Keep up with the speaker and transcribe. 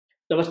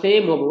नमस्ते,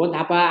 म भुवन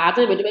थापा। आज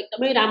भेटेको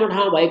एकदमै राम्रो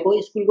ठाउँ भएको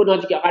स्कुलको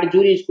नजिक अगाडि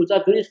जुरी स्कुल छ,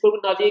 जुरी स्कुलको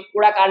नजिक,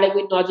 कुडा कार्यालयको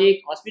पनि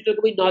नजिक,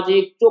 हस्पिटलको पनि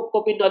नजिक,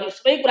 चोकको पनि नजिक,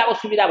 सबै कुराको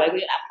सुविधा भएको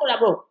राम्रो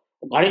राम्रो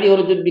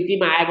घडेरीहरू जुन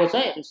बिक्रीमा आएको छ।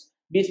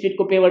 20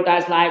 फिटको पेबल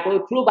टाइल्स लागेको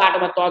ठुलो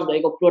बाटोमा टच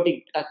भएको प्लोटिङ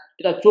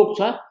यता चोक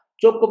छ,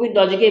 चोकको पनि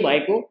नजिकै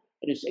भएको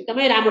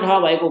एकदमै राम्रो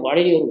ठाउँ भएको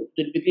घडेरीहरू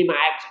जुन बिक्रीमा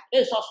आएको छ।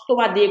 ए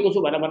सस्तोमा दिएको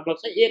छु भनेर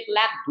भन्नुपर्छ। 1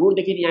 लाख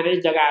धुरदेखि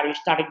यहाँनिर जग्गाहरू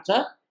स्टार्टिङ छ।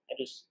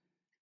 हेर्नुहोस्,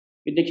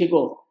 यो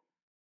देखिएको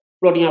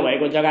प्लोटिङमा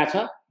भएको जग्गा छ।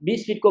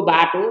 20 फिटको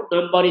बाटो,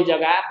 नम्बरी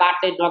जग्गा,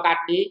 बाटले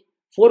नकाट्ने,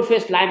 4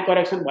 फेस लाइन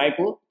करेक्सन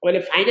भएको। तपाईँले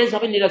फाइनेन्समा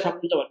पनि लिन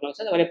सक्नुहुन्छ भन्नुहुन्छ।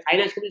 तपाईँले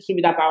फाइनेन्सको पनि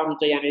सुविधा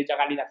पाउनुहुन्छ यहाँनिर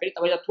जग्गा लिँदाखेरि।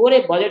 तपाईँलाई थोरै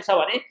बजेट छ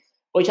भने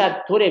पैसा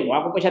थोरै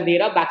भएको पैसा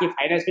दिएर बाँकी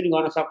फाइनेन्स पनि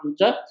गर्न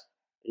सक्नुहुन्छ।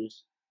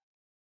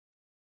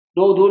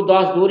 9 धुर,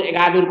 10 धुर,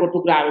 11 धुरको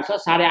टुक्राहरू छ,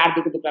 8.5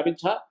 धुरको टुक्रा पनि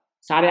छ,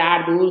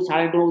 8.5 धुर,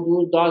 9.5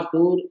 धुर, 10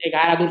 धुर,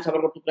 11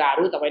 धुरसम्मको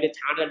टुक्राहरू तपाईँले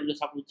छानेर लिन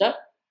सक्नुहुन्छ।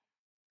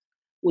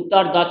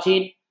 उत्तर,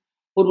 दक्षिण,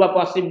 पूर्व,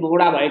 पश्चिम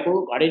मोडा भएको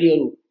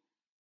घडेरीहरू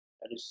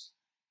हेर्नुहोस्,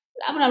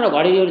 राम्रो राम्रो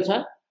घडेरीहरू छ।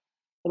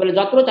 तपाईँले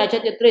जत्रो चाहिन्छ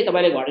त्यत्रै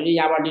तपाईँले घडेरी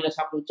यहाँबाट लिन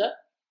सक्नुहुन्छ।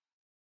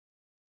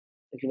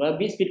 देख्नुभयो,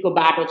 20 फिटको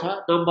बाटो छ,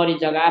 नम्बरी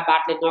जग्गा,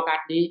 बाटले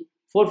नकाट्ने,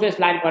 4 फेस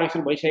लाइन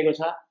कनेक्सन भइसकेको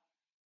छ।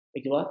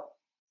 देख्नुभयो,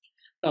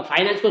 र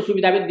फाइनेन्सको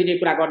सुविधा पनि दिने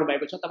कुरा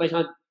गर्नुभएको छ।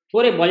 तपाईँसँग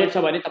थोरै बजेट छ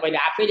भने तपाईँले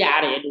आफैले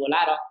आएर हेर्नु होला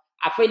र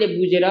आफैले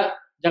बुझेर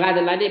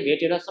जग्गालाई नै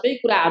भेटेर सबै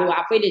कुराहरू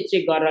आफैले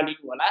चेक गरेर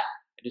लिनु होला।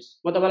 हेर्नुहोस्,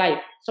 म तपाईँलाई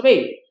सबै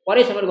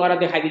परैसम्म गरेर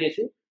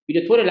देखाइदिनेछु।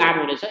 भिडियो थोरै लामो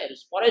हुनेछ।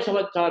 हेर्नुहोस्, परैसम्म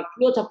छ,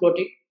 ठुलो छ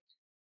प्लोटिङ।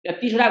 यहाँ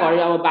 30वटा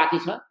घडेरी अब बाँकी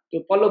छ। त्यो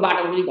पल्लो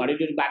बाटोमा पनि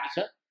घडेरीहरू बाँकी छ।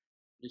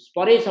 हेर्नुहोस्,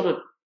 परैसम्म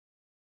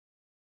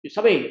यो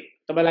सबै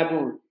तपाईँलाई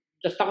म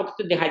जस्ताको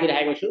त्यस्तै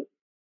देखाइदिइरहेको छु।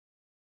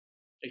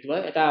 देख्नुभयो,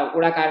 यता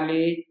वडा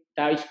कार्यालय,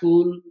 यता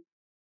स्कुल,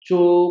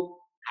 चोक,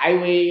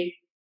 हाइवे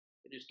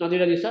नजिक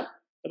नजिक छ।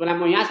 तपाईँलाई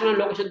म यहाँसम्म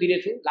लोकेसन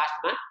दिनेछु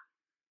लास्टमा।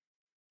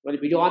 तपाईँले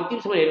भिडियो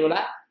अन्तिमसम्म हेर्नु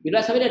होला।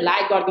 भिडियोलाई सबैले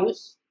लाइक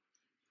गरिदिनुहोस्।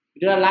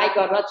 भिडियोलाई लाइक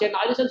गरेर च्यानल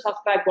अहिलेसम्म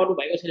सब्सक्राइब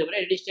गर्नुभएको छैन भने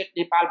रियल इस्टेट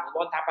नेपाल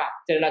भुवन थापा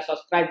च्यानललाई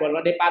सब्सक्राइब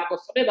गरेर नेपालको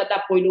सबैभन्दा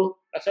पहिलो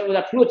र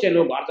सबैभन्दा ठुलो च्यानल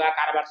हो घर जग्गा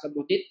कारोबार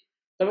सम्बन्धित।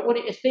 तपाईँको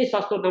पनि यस्तै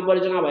सस्तो नम्बरी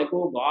जग्गा भएको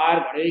घर,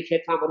 घडेरी,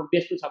 खेतफार्महरू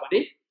बेच्नु छ भने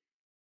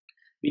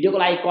भिडियोको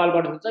लागि कल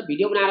गर्नुहुन्छ।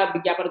 भिडियो बनाएर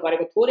विज्ञापन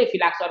गरेको थोरै फी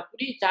लाग्छ,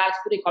 कुनै चार्ज,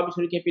 कुनै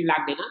कमिसन केही पनि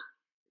लाग्दैन।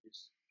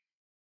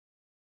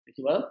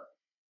 देख्नुभयो,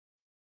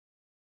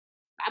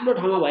 राम्रो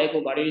ठाउँमा भएको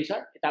घडेरी छ।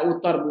 यता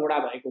उत्तर मोडा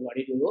भएको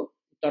घडेरी हो,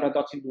 उत्तर र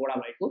दक्षिण मोडा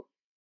भएको।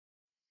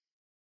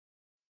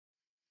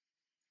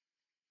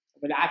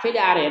 तपाईँले आफैले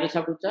आएर हेर्न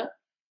सक्नुहुन्छ।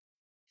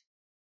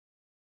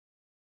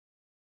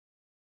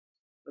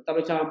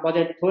 तपाईँसँग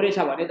बजेट थोरै छ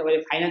भने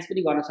तपाईँले फाइनेन्स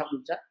पनि गर्न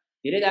सक्नुहुन्छ।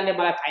 धेरैजनाले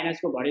मलाई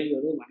फाइनेन्सको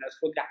घडेरीहरू भनेर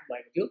सोधिराख्नु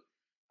भएको थियो।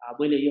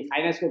 मैले यो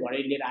फाइनेन्सको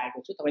घडेरी लिएर आएको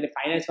छु। तपाईँले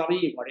फाइनेन्समा पनि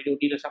घडेरीहरू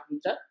लिन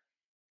सक्नुहुन्छ।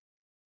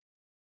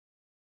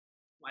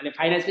 उहाँले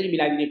फाइनेन्स पनि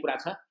मिलाइदिने कुरा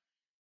छ।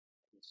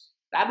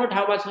 राम्रो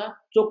ठाउँमा छ,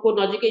 चोकको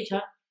नजिकै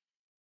छ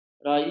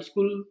र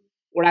स्कुल,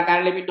 वडा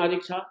कार्यालय पनि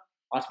नजिक छ,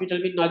 हस्पिटल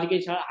पनि नजिकै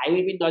छ,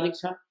 हाइवे पनि नजिक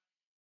छ,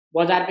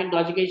 बजार पनि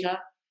नजिकै छ।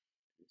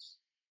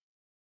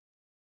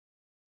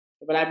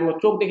 तपाईँलाई म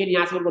चोकदेखि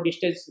यहाँसम्मको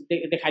डिस्टेन्स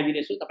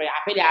देखाइदिनेछु। तपाईँ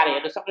आफैले आएर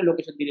हेर्न सक्ने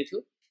लोकेसन दिनेछु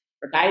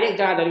र डाइरेक्ट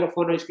जग्गाधरीको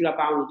फोन र स्क्रिनमा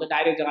पाउनुहुन्छ।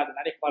 डाइरेक्ट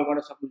जग्गाधरीलाई कल गर्न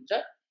सक्नुहुन्छ।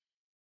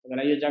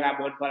 तपाईँलाई यो जग्गा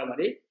मन पऱ्यो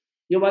भने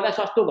योभन्दा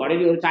सस्तो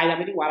घडेरीहरू चाहिँदा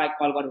पनि उहाँलाई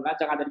कल गर्नु होला।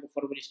 जग्गाधरीको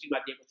फोन र स्क्रिनमा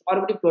दिएको छ। अरू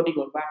पनि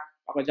प्लोटिङहरूमा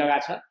अब जग्गा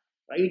छ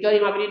र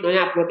इटरीमा पनि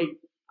नयाँ प्लोटिङ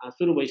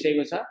सुरु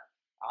भइसकेको छ।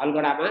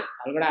 हलगडामा,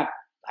 हलगडा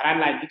धरान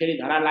लाइन, इटरी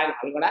धरान लाइन,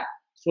 हलगडा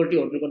सोल्टी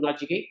होटलको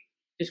नजिकै।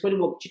 त्यसको पनि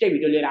म छिटै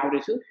भिडियो लिएर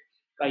आउनेछु।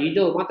 र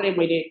हिजो मात्रै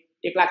मैले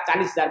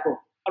 1,40,000को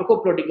अर्को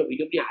प्लोटिङको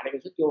भिडियो पनि हालेको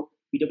छु। त्यो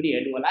भिडियो पनि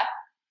हेर्नु होला।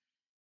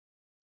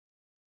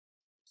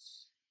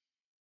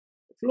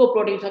 ठुलो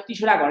प्लोटिङ छ,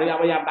 30वटा घडेरी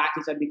अब यहाँ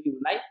बाँकी छ बिक्री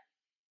हुनलाई।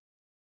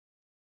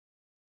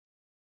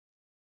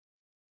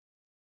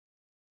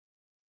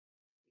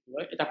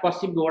 यता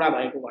पश्चिम मोडा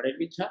भएको घडेरी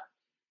पनि छ।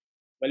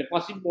 मैले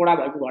पश्चिम मोडा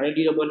भएको घडेरी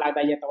लिन मन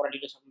लाग्दा यहाँ तपाईँलाई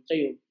लिन सक्नुहुन्छ।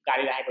 यो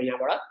गाडी राखेको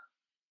यहाँबाट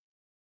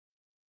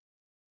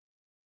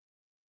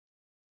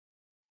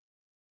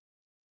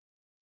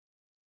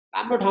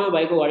राम्रो ठाउँमा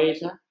भएको घडेरी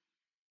छ।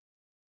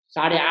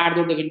 8.5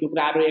 धुरदेखि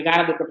टुक्राहरू,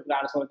 11 धुरको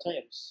टुक्राहरूसम्म छ।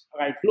 हेर्नुहोस्,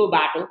 अगाडि ठुलो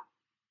बाटो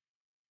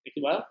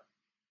देख्नुभयो।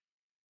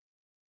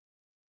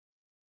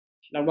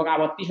 लगभग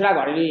अब 30वटा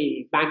घडेरी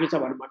बाँकी छ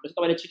भन्नु भन्नुहोस्।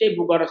 तपाईँले छिटै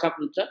बुक गर्न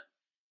सक्नुहुन्छ।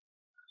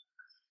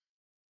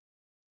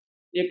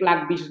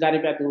 1,20,000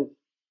 रुपियाँ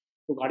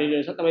धुरको घडेरी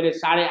रहेछ। तपाईँले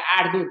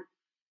 8.5 धुर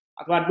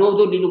अथवा 9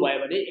 धुर लिनुभयो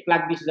भने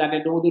 1,20,000ले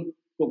 9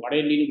 धुरको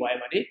घडेरी लिनुभयो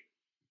भने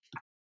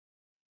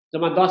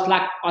जम्मा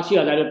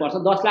 10,80,000 रुपियाँ पर्छ।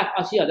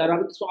 10,80,000मा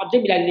पनि त्यसको अझै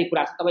मिलाइदिने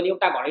कुरा छ। तपाईँले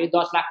एउटा घडेरी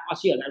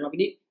 10,80,000मा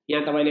पनि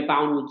यहाँ तपाईँले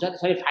पाउनुहुन्छ।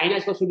 त्यसरी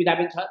फाइनेन्सको सुविधा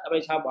पनि छ।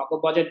 तपाईँसँग भएको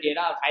बजेट दिएर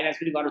फाइनेन्स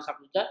पनि गर्न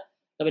सक्नुहुन्छ।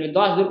 तपाईँले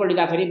 10 धुरको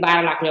लिँदाखेरि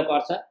 12 लाख रुपियाँ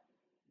पर्छ।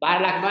 12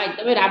 लाखमा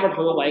एकदमै राम्रो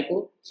ठाउँमा भएको,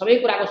 सबै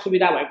कुराको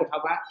सुविधा भएको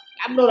ठाउँमा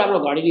राम्रो राम्रो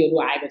घडेरीहरू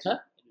आएको छ।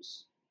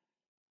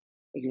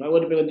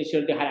 वरिपरिको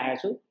दृश्यहरू देखाइरहेको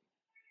छु।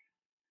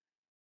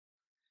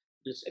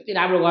 यति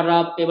राम्रो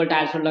गरेर टेबल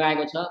टाइल्सहरू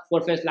लगाएको छ।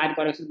 4 फेस लाइन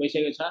कनेक्सन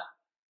भइसकेको छ।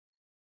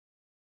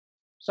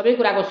 सबै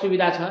कुराको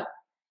सुविधा छ।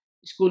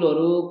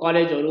 स्कुलहरू,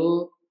 कलेजहरू,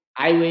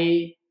 हाइवे,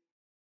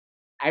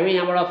 हाइवे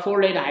यहाँबाट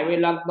 4 लेन हाइवे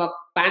लगभग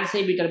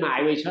 500 मिटरमा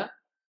हाइवे छ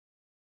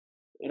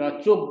र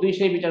चोक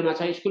 200 मिटरमा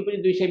छ, स्कुल पनि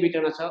 200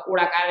 मिटरमा छ,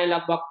 ओडा कार्यालय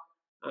लगभग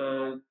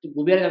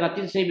घुमेर जाँदा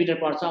 300 मिटर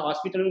पर्छ,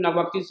 हस्पिटल पनि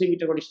लगभग 300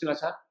 मिटरको डिस्टेन्समा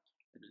छ।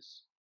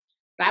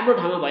 राम्रो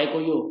ठाउँमा भएको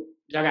यो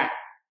जग्गा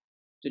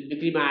जुन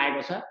बिक्रीमा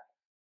आएको छ।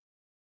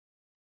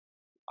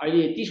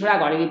 अहिले 30 वटा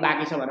घरेरी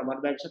बाँकी छ भनेर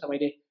भन्नुभएको छ,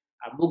 तपाईले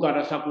बुक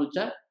गर्न सक्नुहुन्छ।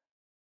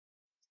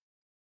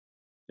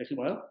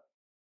 देख्नुभयो?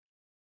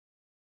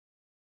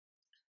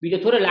 भिडियो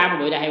थोरै लामो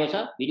भइरहेको छ,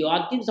 भिडियो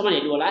अन्तिमसम्म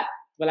हेर्नु होला।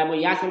 तपाईँलाई म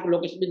यहाँसम्मको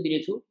लोकेसन पनि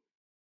दिनेछु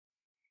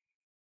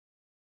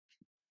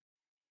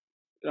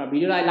र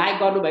भिडियोलाई लाइक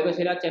गर्नुभएको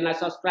छैन, च्यानललाई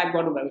सब्स्क्राइब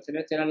गर्नुभएको छैन,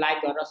 च्यानल लाइक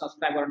गरेर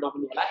सब्स्क्राइब गर्न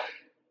नभुल्नु होला।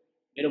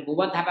 मेरो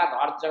भुवन थापा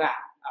घर जग्गा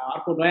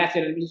अर्को नयाँ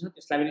च्यानल पनि छ,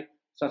 त्यसलाई पनि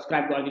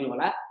सब्स्क्राइब गरिदिनु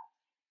होला।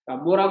 र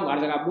मोरङ घर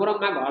जग्गा,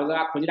 मोरङमा घर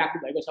जग्गा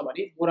खोजिराख्नु भएको छ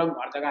भने मोरङ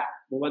घर जग्गा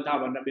भुवन थापा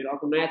भनेर मेरो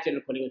अर्को नयाँ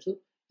च्यानल खोलेको छु,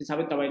 त्यसमा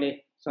पनि तपाईँले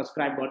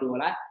सब्स्क्राइब गर्नु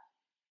होला।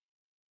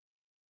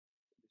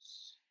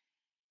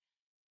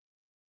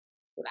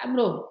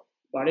 राम्रो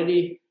घरेरी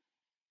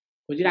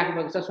खोजिराख्नु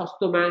भएको छ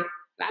सस्तोमा,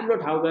 राम्रो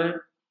ठाउँमा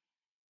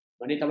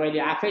भने तपाईँले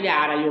आफैले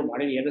आएर यो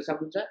घरेरी हेर्न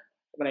सक्नुहुन्छ।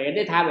 तपाईँलाई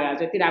हेर्दै थाहा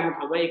भइहाल्छ यति राम्रो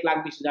ठाउँमा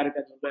 1,20,000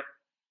 रुपियाँ धुरमा,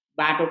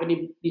 बाटो पनि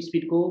 20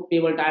 फिटको,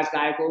 पेबल टाइल्स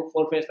लागेको,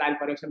 4 फेस लाइन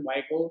कनेक्सन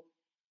भएको।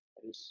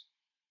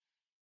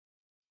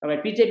 तपाईँ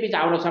पिच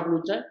आउन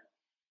सक्नुहुन्छ,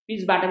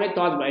 पिचबाट नै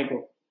टच भएको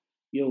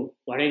यो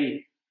घरेरी,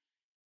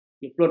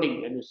 यो प्लोटिङ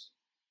हेर्नुहोस्।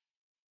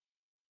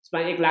 यसमा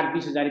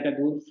 1,20,000 रुपियाँ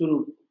धुर सुरु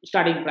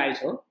स्टार्टिङ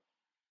प्राइस हो।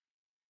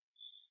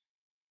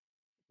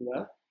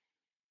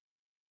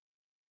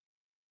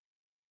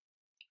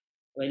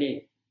 तपाईँले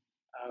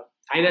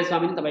फाइनेन्समा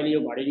पनि तपाईँले यो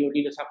घरेरी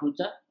लिन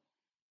सक्नुहुन्छ।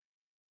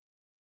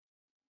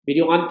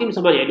 भिडियो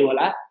अन्तिमसम्म हेर्नु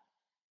होला,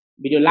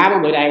 भिडियो लामो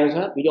भइरहेको छ,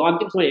 भिडियो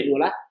अन्तिमसम्म हेर्नु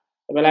होला।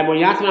 तपाईँलाई म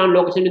यहाँसम्म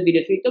लोकेसन पनि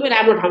दिनेछु, एकदमै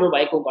राम्रो ठाउँमा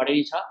भएको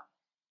घरेरी छ।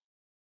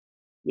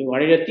 यो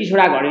घरेरी 30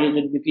 वटा घरेरी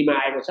जुन बिक्रीमा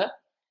आएको छ।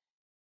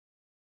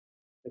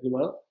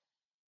 देख्नुभयो?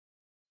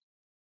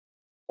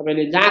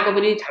 तपाईँले जहाँको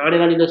पनि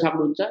छानेर लिन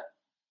सक्नुहुन्छ।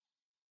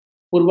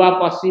 पूर्व,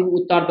 पश्चिम,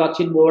 उत्तर,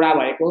 दक्षिण मोडा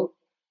भएको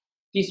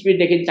 30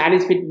 फिटदेखि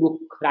 40 फिट मुख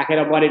राखेर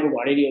बनेको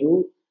घरेरीहरू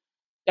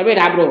एकदमै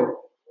राम्रो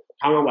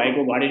ठाउँमा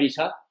भएको घरेरी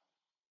छ।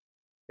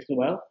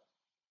 देख्नुभयो?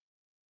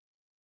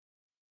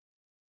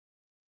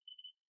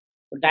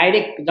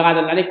 डाइरेक्ट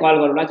जग्गाधनीलाई कल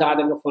गर्नुहोला,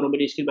 जग्गाधनीको फोन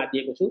नम्बर स्क्रिनमा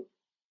दिएको छु।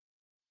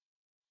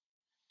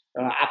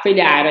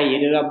 आफैले आएर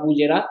हेरेर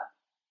बुझेर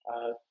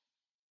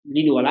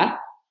लिनु होला।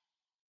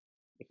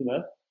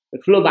 देख्नुभयो?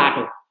 ठुलो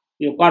बाटो,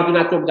 यो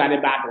कर्जुना चोक जाने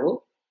बाटो हो।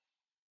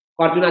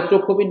 कर्जुना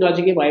चोकको पनि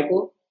नजिकै भएको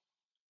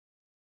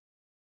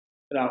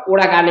र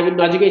ओडा कार्यालय पनि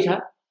नजिकै छ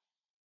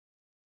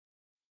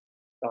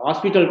र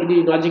हस्पिटल पनि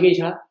नजिकै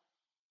छ,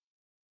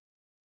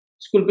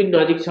 स्कुल पनि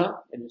नजिक छ।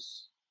 हेर्नुहोस्,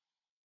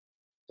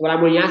 तपाईँलाई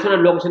म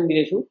यहाँसम्म लोकेसन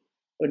दिनेछु,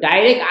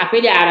 डाइरेक्ट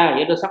आफैले आएर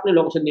हेर्न सक्ने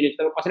लोकेसन दिनेछु,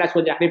 तपाईँ कसैलाई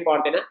सोधिराख्नै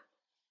पर्दैन।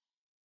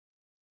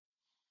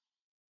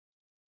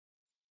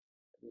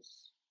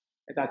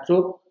 यता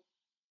चोक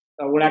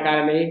र ओडा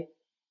कार्यालय,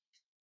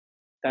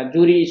 यता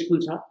जुरी स्कुल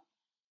छ।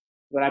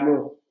 तपाईँलाई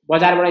म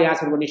बजारबाट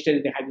यहाँसम्मको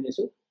डिस्टेन्स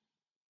देखाइदिनेछु।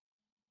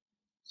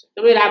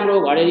 एकदमै राम्रो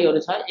घरेरीहरू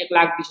छ।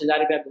 1,20,000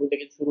 रुपियाँ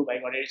धुरदेखि सुरु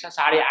भएको घरेरी छ।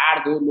 8.5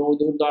 धुर, 9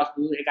 धुर, 10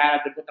 धुर, 11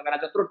 धुरको तपाईँलाई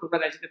जत्रो टुक्रा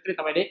चाहिन्छ त्यत्रै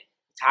तपाईँले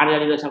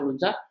छानेर लिन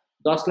सक्नुहुन्छ।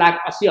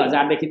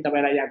 10,80,000देखि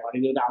तपाईँलाई यहाँ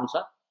घरेरीहरू आउँछ।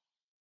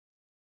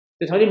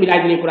 त्यसमा पनि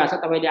मिलाइदिने कुरा छ,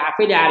 तपाईँले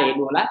आफैले आएर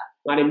हेर्नु होला,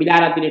 उहाँले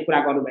मिलाएर दिने कुरा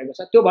गर्नुभएको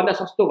छ। त्योभन्दा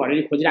सस्तो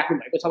घरेरी खोजिराख्नु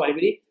भएको छ भने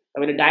पनि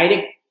तपाईँले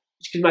डाइरेक्ट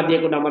स्क्रिनमा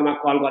दिएको नम्बरमा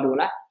कल गर्नु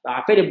होला र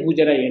आफैले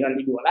बुझेर हेरेर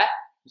लिनु होला।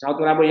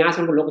 तपाईँलाई म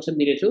यहाँसम्मको लोकेसन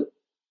दिनेछु।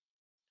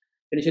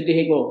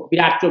 देखेको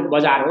विराट चोक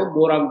बजार हो,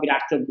 मोरङ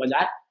विराट चोक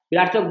बजार।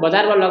 विराट चोक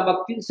बजारमा लगभग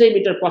 300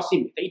 मिटर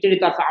पश्चिम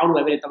इटरीतर्फ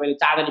आउनुभयो भने तपाईँले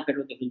चाँदनी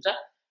पेट्रोल देख्नुहुन्छ।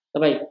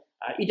 तपाईँ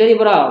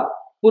इटरीबाट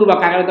पूर्व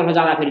काँक्रातर्फ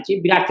जाँदाखेरि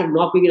चाहिँ विराट चोक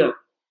नपुगिन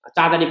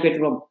चाँदनी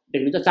पेट्रोल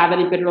देख्नुहुन्छ।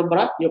 चाँदनी पेट्रोलबाट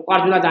यो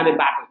कर्जुना जाने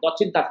बाटो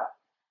दक्षिणतर्फ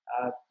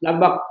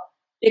लगभग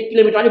 1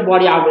 किलोमिटर अलिक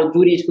बढी आउनु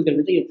जुरी स्कुल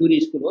देख्नुहुन्छ। यो जुरी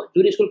स्कुल हो।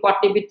 जुरी स्कुल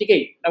कट्ने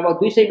बित्तिकै लगभग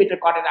 200 मिटर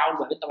कटेर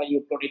आउनुभयो भने तपाईँले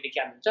यो प्लोटिङ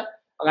देखिहाल्नुहुन्छ।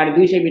 अगाडि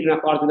 200 मिटरमा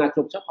कर्जुना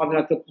चोक छ,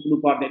 कर्जुना चोक पुग्नु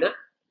पर्दैन।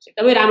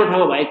 एकदमै राम्रो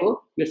ठाउँमा भएको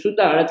यो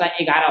सुन्दरहरा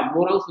चाहिँ 11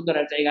 मोरङ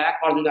सुन्दरहरा चाहिँ 11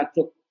 कर्जुना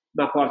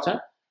चोकमा पर्छ।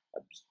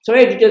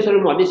 सबै डिटेल्सहरू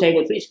म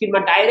भनिसकेको छु। स्क्रिनमा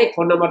डाइरेक्ट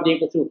फोन नम्बर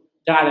दिएको छु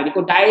जग्गाधनीको,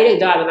 डाइरेक्ट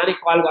जग्गाधनीलाई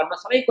कल गर्न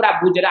सबै कुरा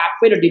बुझेर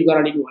आफैले डिल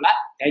गरेर लिनु होला।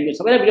 Thank you.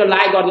 सबैले भिडियो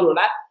लाइक गरिदिनु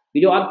होला।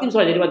 भिडियो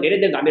अन्तिमसम्म हेर्नुमा धेरै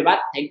धेरै धन्यवाद।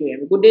 Thank you.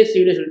 Have a good day. C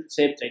you next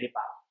safe चाहिँ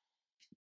नेपाल।